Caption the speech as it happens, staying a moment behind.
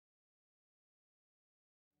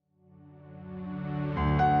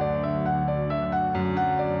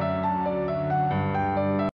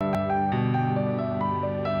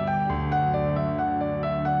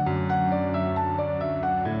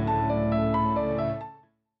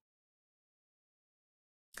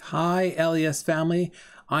Hi, LES family.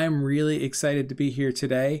 I'm really excited to be here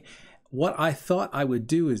today. What I thought I would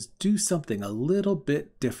do is do something a little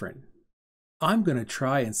bit different. I'm going to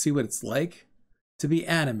try and see what it's like to be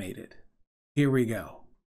animated. Here we go.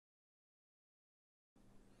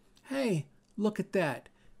 Hey, look at that.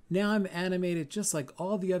 Now I'm animated just like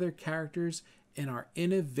all the other characters in our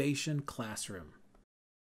innovation classroom.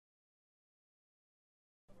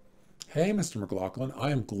 Hey, Mr. McLaughlin, I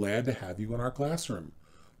am glad to have you in our classroom.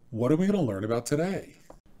 What are we going to learn about today?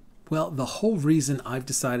 Well, the whole reason I've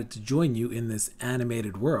decided to join you in this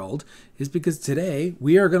animated world is because today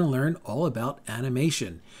we are going to learn all about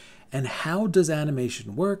animation. And how does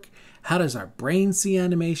animation work? How does our brain see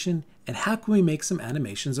animation? And how can we make some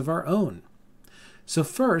animations of our own? So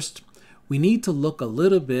first, we need to look a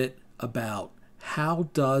little bit about how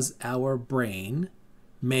does our brain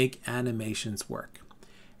make animations work.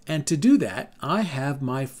 And to do that, I have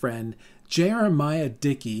my friend Jeremiah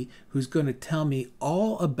Dickey, who's going to tell me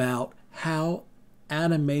all about how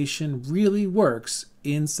animation really works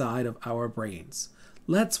inside of our brains.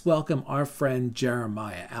 Let's welcome our friend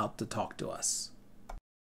Jeremiah out to talk to us.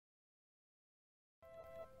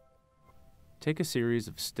 Take a series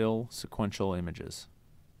of still, sequential images.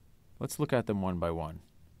 Let's look at them one by one.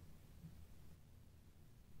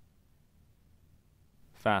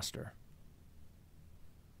 Faster.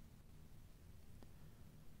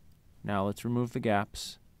 Now let's remove the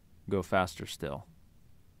gaps. Go faster still.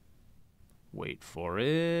 Wait for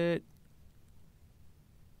it.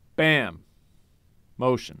 Bam!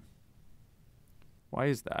 Motion. Why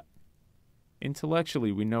is that?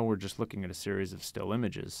 Intellectually, we know we're just looking at a series of still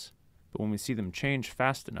images, but when we see them change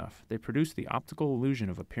fast enough, they produce the optical illusion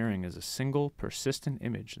of appearing as a single, persistent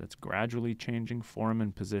image that's gradually changing form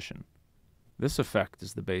and position. This effect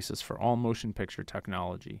is the basis for all motion picture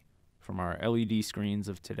technology, from our LED screens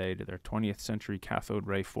of today to their 20th century cathode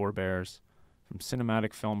ray forebears, from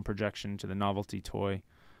cinematic film projection to the novelty toy,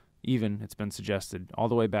 even, it's been suggested, all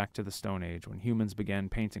the way back to the Stone Age when humans began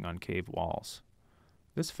painting on cave walls.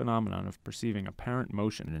 This phenomenon of perceiving apparent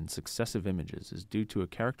motion in successive images is due to a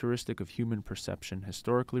characteristic of human perception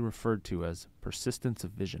historically referred to as persistence of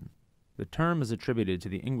vision. The term is attributed to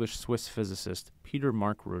the English-Swiss physicist Peter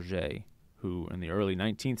Marc Roget, who in the early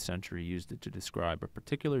 19th century used it to describe a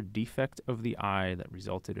particular defect of the eye that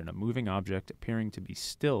resulted in a moving object appearing to be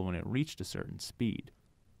still when it reached a certain speed.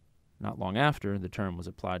 Not long after, the term was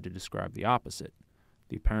applied to describe the opposite,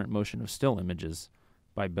 the apparent motion of still images,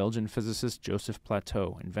 by Belgian physicist Joseph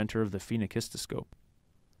Plateau, inventor of the phenakistoscope.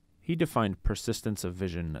 He defined persistence of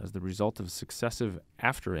vision as the result of successive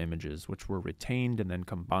after-images which were retained and then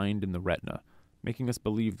combined in the retina, making us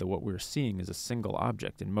believe that what we're seeing is a single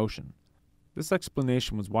object in motion. This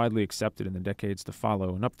explanation was widely accepted in the decades to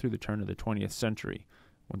follow and up through the turn of the 20th century,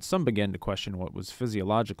 when some began to question what was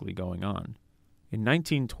physiologically going on. In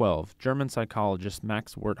 1912, German psychologist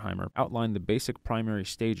Max Wertheimer outlined the basic primary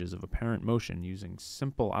stages of apparent motion using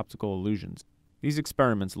simple optical illusions. These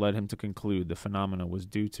experiments led him to conclude the phenomena was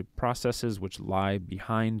due to processes which lie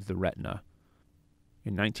behind the retina.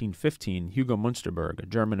 In 1915, Hugo Münsterberg, a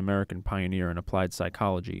German-American pioneer in applied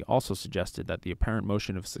psychology, also suggested that the apparent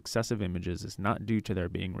motion of successive images is not due to their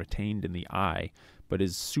being retained in the eye, but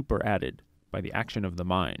is superadded by the action of the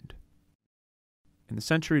mind. In the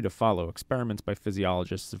century to follow, experiments by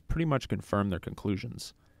physiologists have pretty much confirmed their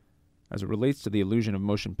conclusions. As it relates to the illusion of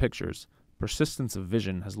motion pictures, persistence of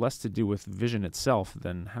vision has less to do with vision itself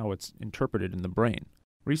than how it's interpreted in the brain.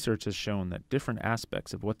 Research has shown that different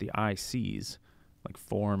aspects of what the eye sees, like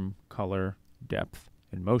form, color, depth,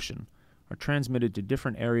 and motion, are transmitted to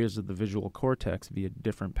different areas of the visual cortex via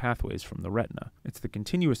different pathways from the retina. It's the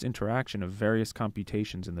continuous interaction of various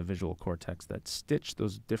computations in the visual cortex that stitch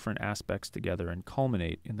those different aspects together and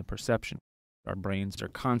culminate in the perception. Our brains are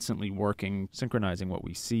constantly working, synchronizing what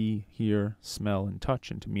we see, hear, smell, and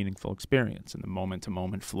touch into meaningful experience in the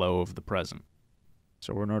moment-to-moment flow of the present.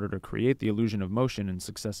 So in order to create the illusion of motion in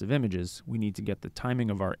successive images, we need to get the timing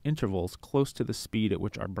of our intervals close to the speed at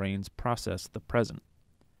which our brains process the present.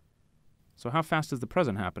 So how fast is the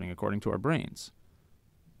present happening according to our brains?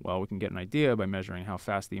 Well, we can get an idea by measuring how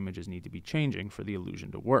fast the images need to be changing for the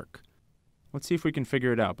illusion to work. Let's see if we can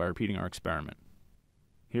figure it out by repeating our experiment.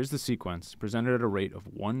 Here's the sequence, presented at a rate of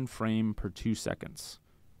 1 frame per 2 seconds,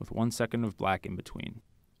 with 1 second of black in between.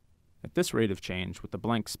 At this rate of change, with the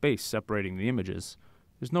blank space separating the images,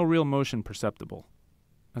 there's no real motion perceptible.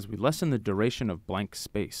 As we lessen the duration of blank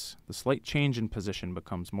space, the slight change in position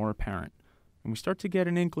becomes more apparent, and we start to get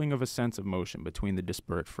an inkling of a sense of motion between the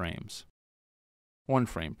disparate frames. 1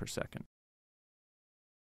 frame per second.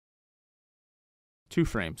 2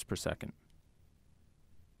 frames per second.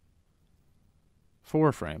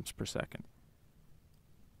 4 frames per second.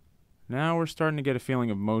 Now we're starting to get a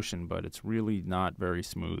feeling of motion, but it's really not very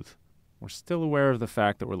smooth. We're still aware of the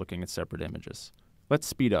fact that we're looking at separate images. Let's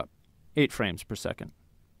speed up. 8 frames per second.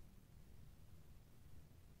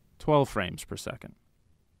 12 frames per second.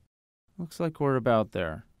 Looks like we're about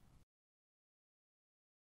there.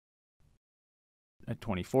 At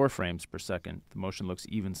 24 frames per second, the motion looks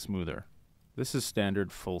even smoother. This is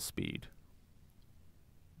standard full speed.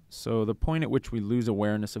 So the point at which we lose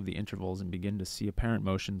awareness of the intervals and begin to see apparent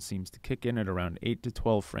motion seems to kick in at around 8 to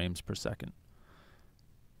 12 frames per second.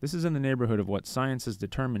 This is in the neighborhood of what science has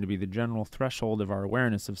determined to be the general threshold of our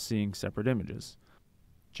awareness of seeing separate images.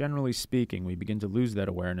 Generally speaking, we begin to lose that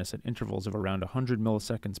awareness at intervals of around 100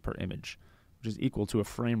 milliseconds per image, which is equal to a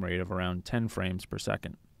frame rate of around 10 frames per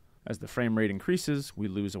second. As the frame rate increases, we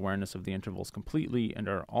lose awareness of the intervals completely and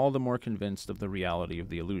are all the more convinced of the reality of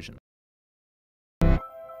the illusion.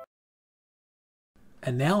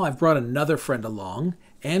 And now I've brought another friend along.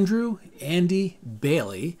 Andy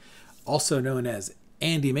Bailey, also known as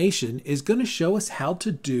Andymation, is going to show us how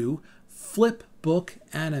to do flip book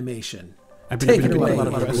animation. I've been given a lot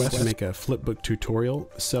of requests to make a flipbook tutorial,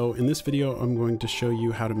 so in this video I'm going to show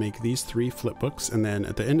you how to make these 3 flipbooks, and then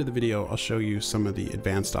at the end of the video I'll show you some of the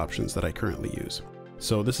advanced options that I currently use.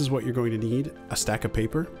 So this is what you're going to need: a stack of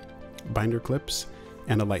paper, binder clips,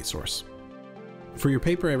 and a light source. For your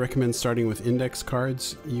paper, I recommend starting with index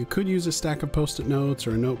cards. You could use a stack of post-it notes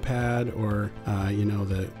or a notepad or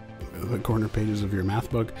the corner pages of your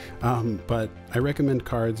math book, but I recommend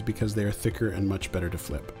cards because they are thicker and much better to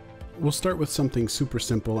flip. We'll start with something super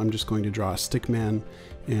simple. I'm just going to draw a stick man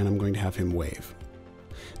and I'm going to have him wave.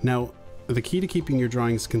 Now, the key to keeping your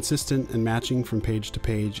drawings consistent and matching from page to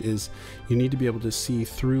page is you need to be able to see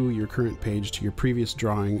through your current page to your previous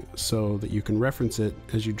drawing so that you can reference it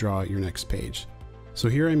as you draw your next page. So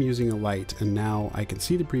here I'm using a light, and now I can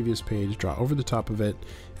see the previous page, draw over the top of it,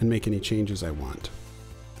 and make any changes I want.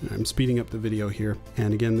 I'm speeding up the video here,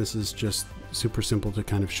 and again, this is just super simple to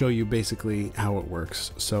kind of show you basically how it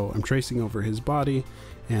works. So I'm tracing over his body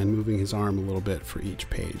and moving his arm a little bit for each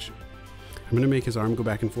page. I'm going to make his arm go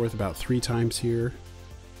back and forth about 3 times here.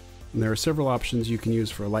 And there are several options you can use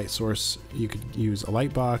for a light source. You could use a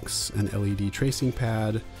light box, an LED tracing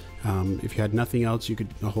pad. If you had nothing else, you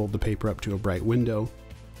could hold the paper up to a bright window.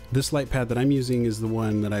 This light pad that I'm using is the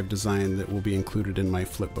one that I've designed that will be included in my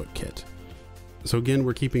flipbook kit. So again,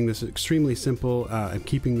 we're keeping this extremely simple. I'm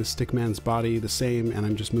keeping the stickman's body the same, and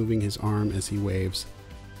I'm just moving his arm as he waves.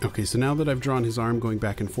 Okay, so now that I've drawn his arm going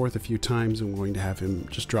back and forth a few times, I'm going to have him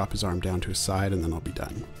just drop his arm down to his side, and then I'll be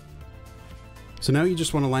done. So now you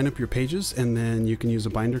just want to line up your pages, and then you can use a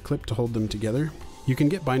binder clip to hold them together. You can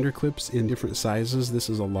get binder clips in different sizes. This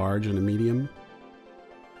is a large and a medium.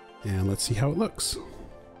 And let's see how it looks.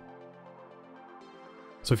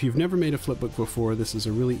 So if you've never made a flipbook before, this is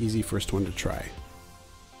a really easy first one to try.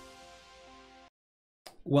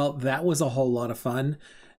 Well, that was a whole lot of fun.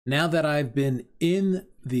 Now that I've been in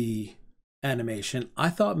the animation, I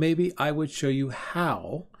thought maybe I would show you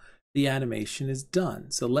how the animation is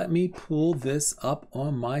done. So let me pull this up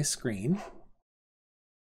on my screen.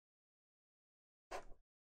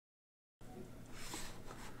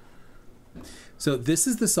 So this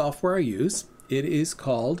is the software I use. It is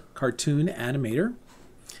called Cartoon Animator.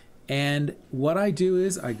 And what I do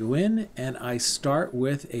is I go in and I start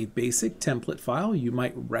with a basic template file. You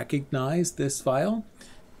might recognize this file.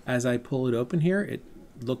 As I pull it open here, it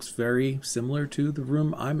looks very similar to the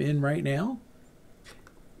room I'm in right now.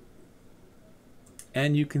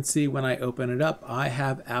 And you can see when I open it up, I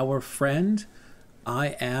have our friend,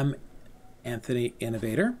 I Am Anthony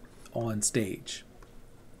Innovator, on stage.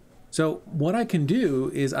 So what I can do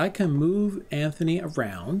is I can move Anthony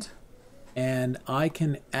around, and I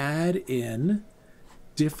can add in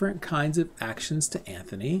different kinds of actions to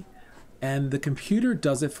Anthony, and the computer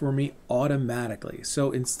does it for me automatically.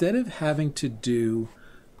 So instead of having to do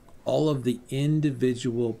all of the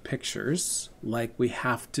individual pictures like we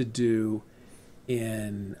have to do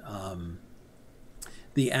in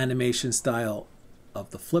the animation style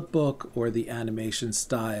of the flipbook or the animation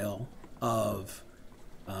style of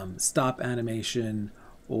stop animation,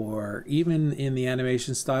 or even in the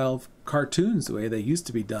animation style of cartoons, the way they used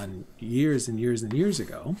to be done years and years and years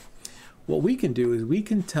ago, what we can do is we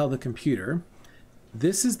can tell the computer,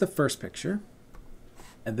 this is the first picture,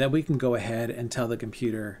 and then we can go ahead and tell the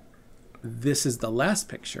computer, this is the last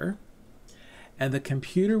picture, and the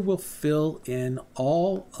computer will fill in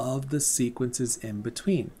all of the sequences in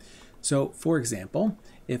between. So, for example,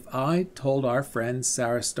 if I told our friend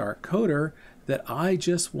Sarah Stark Coder that I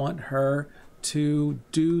just want her to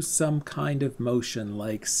do some kind of motion,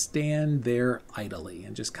 like stand there idly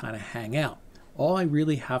and just kind of hang out. All I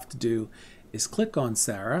really have to do is click on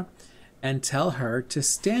Sarah and tell her to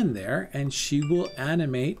stand there, and she will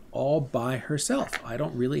animate all by herself. I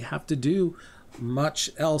don't really have to do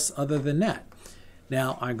much else other than that.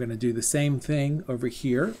 Now I'm going to do the same thing over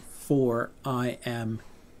here for I Am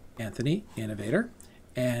Anthony, Innovator,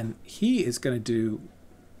 and he is going to do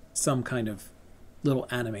some kind of little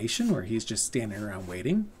animation where he's just standing around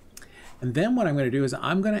waiting. And then what I'm going to do is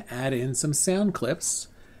I'm going to add in some sound clips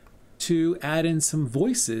to add in some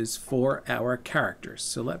voices for our characters.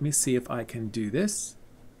 So let me see if I can do this.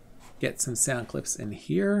 Get some sound clips in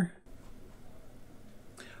here.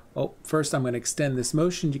 Oh, first I'm going to extend this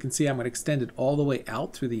motion. You can see I'm going to extend it all the way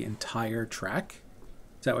out through the entire track.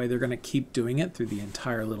 So that way they're going to keep doing it through the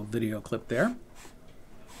entire little video clip there.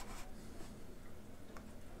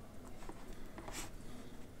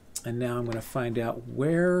 And now I'm going to find out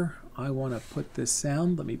where I want to put this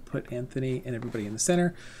sound. Let me put Anthony and everybody in the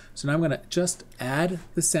center. So now I'm going to just add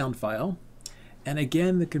the sound file. And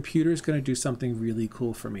again, the computer is going to do something really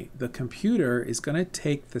cool for me. The computer is going to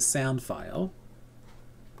take the sound file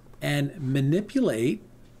and manipulate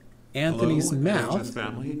Anthony's mouth. NHS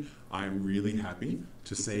family, I'm really happy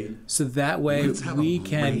to say. So that way we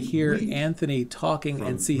can hear week Anthony talking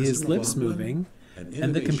and see his lips moving.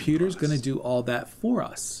 And the computer's going to do all that for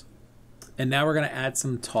us. And now we're going to add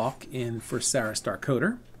some talk in for Sarah Star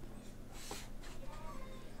Coder.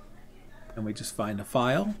 And we just find a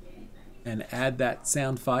file and add that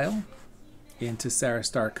sound file into Sarah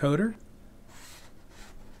Star Coder.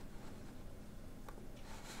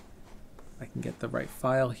 I can get the right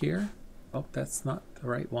file here. Oh, that's not the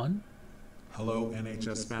right one. Hello,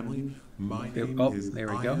 NHS family. My name is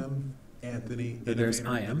there we go. Anthony. There's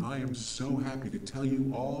I Am. I am so happy to tell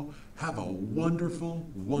you all, have a wonderful,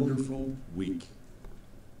 wonderful week.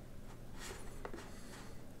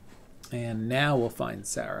 And now we'll find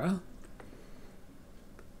Sarah.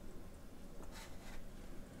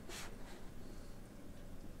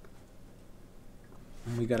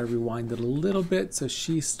 And we got to rewind it a little bit so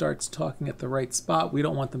she starts talking at the right spot. We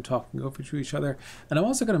don't want them talking over to each other. And I'm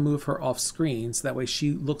also going to move her off screen so that way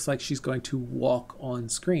she looks like she's going to walk on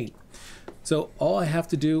screen. So all I have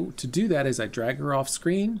to do that is I drag her off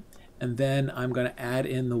screen, and then I'm going to add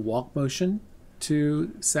in the walk motion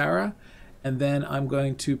to Sarah, and then I'm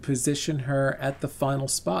going to position her at the final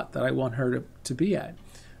spot that I want her to be at.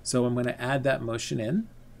 So I'm going to add that motion in.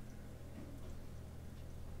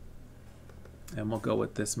 And we'll go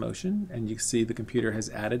with this motion, and you can see the computer has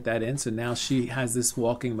added that in. So now she has this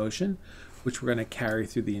walking motion, which we're going to carry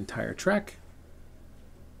through the entire track.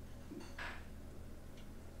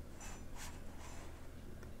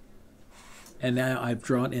 And now I've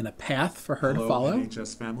drawn in a path for her to follow.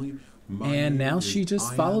 NHS family. And now she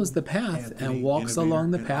just follows the path and walks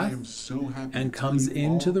along the path and comes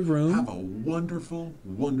into the room. Have a wonderful,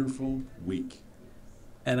 wonderful week.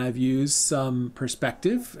 And I've used some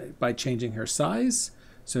perspective by changing her size,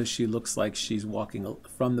 so she looks like she's walking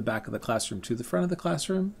from the back of the classroom to the front of the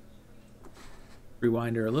classroom.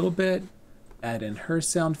 Rewind her a little bit, add in her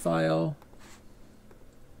sound file.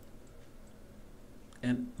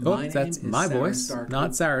 And that's my voice,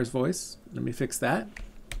 not Sarah's voice. Let me fix that.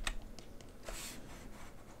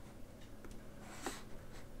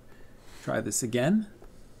 Try this again.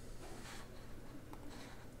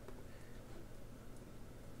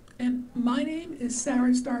 And my name is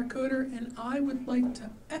Sarah Star Coder, and I would like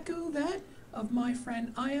to echo that of my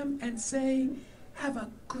friend I Am and say, have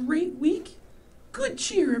a great week. Good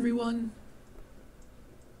cheer, everyone.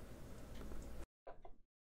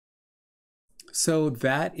 So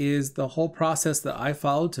that is the whole process that I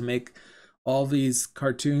followed to make all these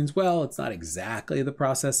cartoons. Well, it's not exactly the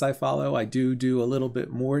process I follow. I do a little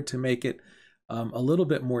bit more to make it a little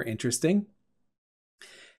bit more interesting.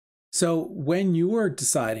 So when you are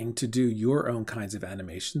deciding to do your own kinds of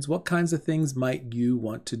animations, what kinds of things might you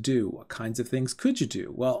want to do? What kinds of things could you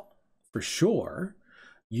do? Well, for sure,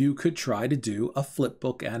 you could try to do a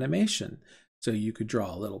flipbook animation. So you could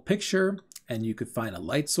draw a little picture and you could find a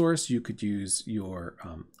light source. You could use your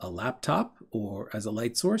a laptop or as a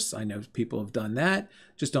light source. I know people have done that.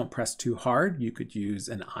 Just don't press too hard. You could use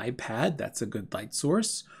an iPad. That's a good light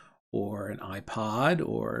source, or an iPod,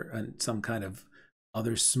 or some kind of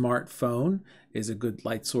other smartphone is a good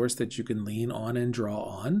light source that you can lean on and draw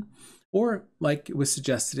on. Or like it was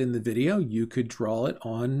suggested in the video, you could draw it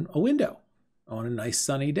on a window on a nice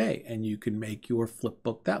sunny day, and you can make your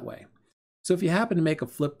flipbook that way. So if you happen to make a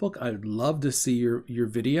flipbook, I would love to see your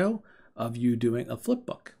video of you doing a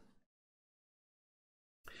flipbook.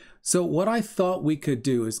 So what I thought we could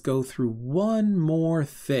do is go through one more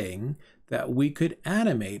thing that we could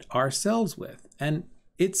animate ourselves with, and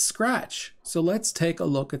it's Scratch. So let's take a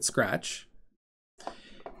look at Scratch.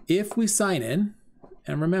 If we sign in,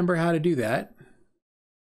 and remember how to do that,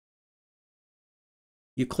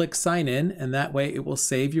 you click sign in, and that way it will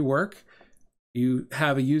save your work. You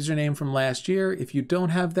have a username from last year. If you don't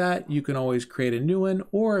have that, you can always create a new one,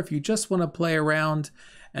 or if you just want to play around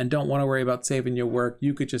and don't want to worry about saving your work,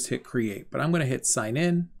 you could just hit create. But I'm going to hit sign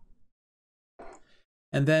in,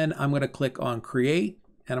 and then I'm going to click on create,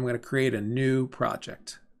 and I'm going to create a new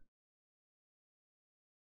project.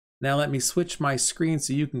 Now let me switch my screen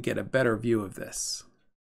so you can get a better view of this.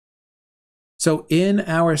 So in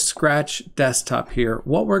our Scratch desktop here,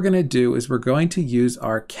 what we're going to do is we're going to use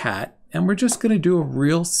our cat, and we're just going to do a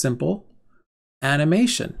real simple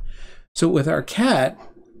animation. So with our cat,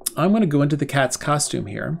 I'm going to go into the cat's costume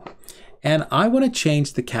here, and I want to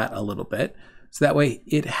change the cat a little bit so that way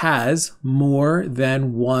it has more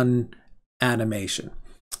than one animation.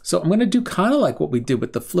 So I'm going to do kind of like what we did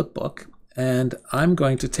with the flip book, and I'm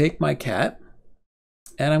going to take my cat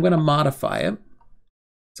and I'm going to modify it.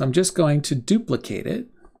 So I'm just going to duplicate it,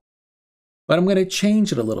 but I'm going to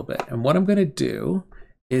change it a little bit. And what I'm going to do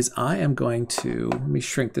is I am going to, let me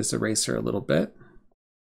shrink this eraser a little bit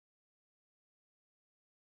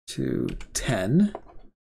to 10.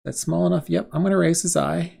 That's small enough. Yep, I'm going to erase his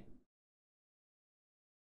eye.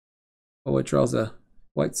 Oh, it draws a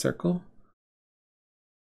white circle.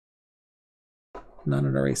 Not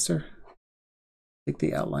an eraser. Take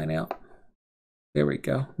the outline out. There we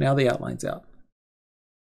go. Now the outline's out.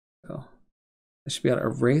 So I should be able to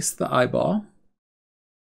erase the eyeball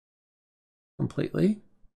completely.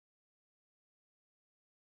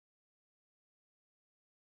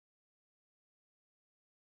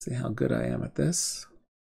 See how good I am at this.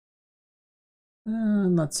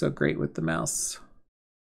 I'm not so great with the mouse.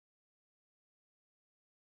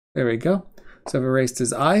 There we go. So I've erased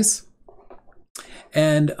his eyes,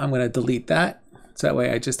 and I'm going to delete that. So that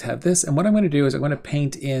way I just have this. And what I'm going to do is I'm going to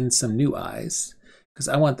paint in some new eyes because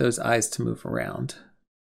I want those eyes to move around.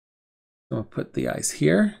 I'm going to put the eyes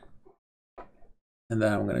here, and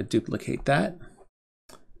then I'm going to duplicate that.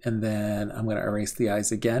 And then I'm going to erase the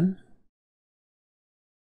eyes again.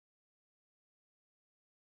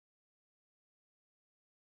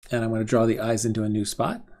 And I'm going to draw the eyes into a new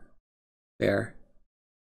spot. There.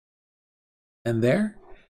 And there.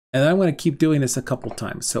 And I'm going to keep doing this a couple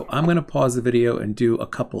times. So I'm going to pause the video and do a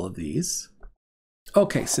couple of these.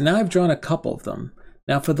 Okay, so now I've drawn a couple of them.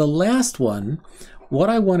 Now for the last one, what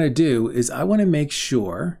I want to do is I want to make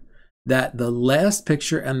sure that the last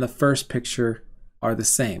picture and the first picture are the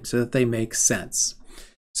same so that they make sense.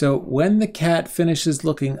 So when the cat finishes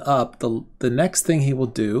looking up, the next thing he will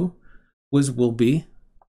do will be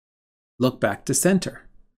look back to center.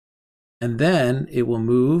 And then it will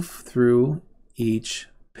move through each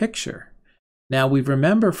picture. Now we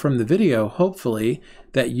remember from the video, hopefully,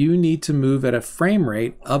 that you need to move at a frame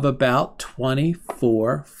rate of about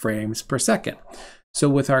 24 frames per second. So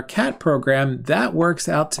with our cat program, that works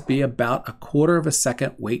out to be about 1/4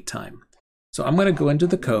 second wait time. So I'm going to go into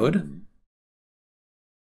the code.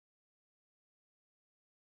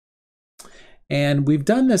 And we've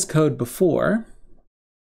done this code before,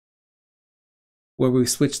 where we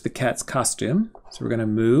switch the cat's costume. So we're going to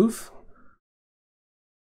move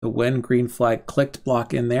the when green flag clicked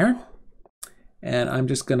block in there. And I'm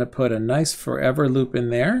just going to put a nice forever loop in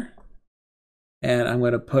there. And I'm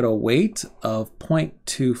going to put a wait of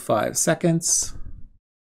 0.25 seconds.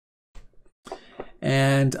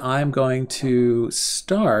 And I'm going to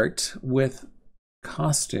start with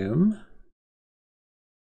costume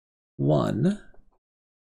 1.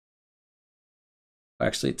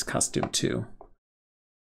 Actually, it's costume 2.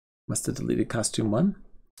 Must have deleted costume 1.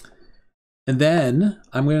 And then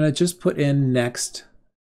I'm going to just put in next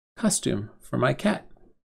costume for my cat.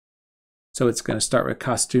 So it's going to start with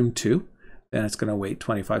costume 2. Then it's going to wait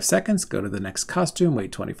 25 seconds, go to the next costume,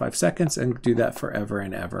 wait 25 seconds, and do that forever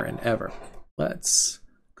and ever and ever. Let's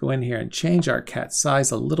go in here and change our cat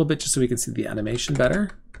size a little bit just so we can see the animation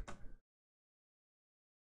better.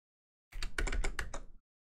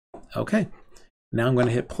 Okay, now I'm going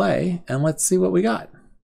to hit play and let's see what we got.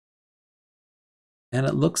 And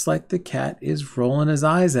it looks like the cat is rolling his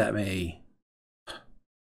eyes at me.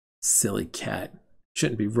 Silly cat.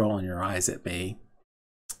 Shouldn't be rolling your eyes at me.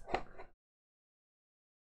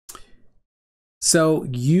 So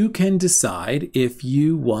you can decide if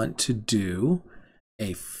you want to do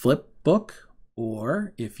a flip book,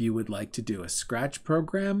 or if you would like to do a Scratch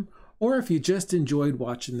program, or if you just enjoyed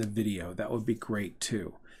watching the video, that would be great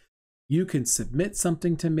too. You can submit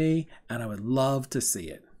something to me, and I would love to see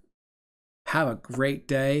it. Have a great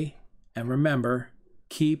day, and remember,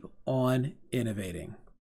 keep on innovating.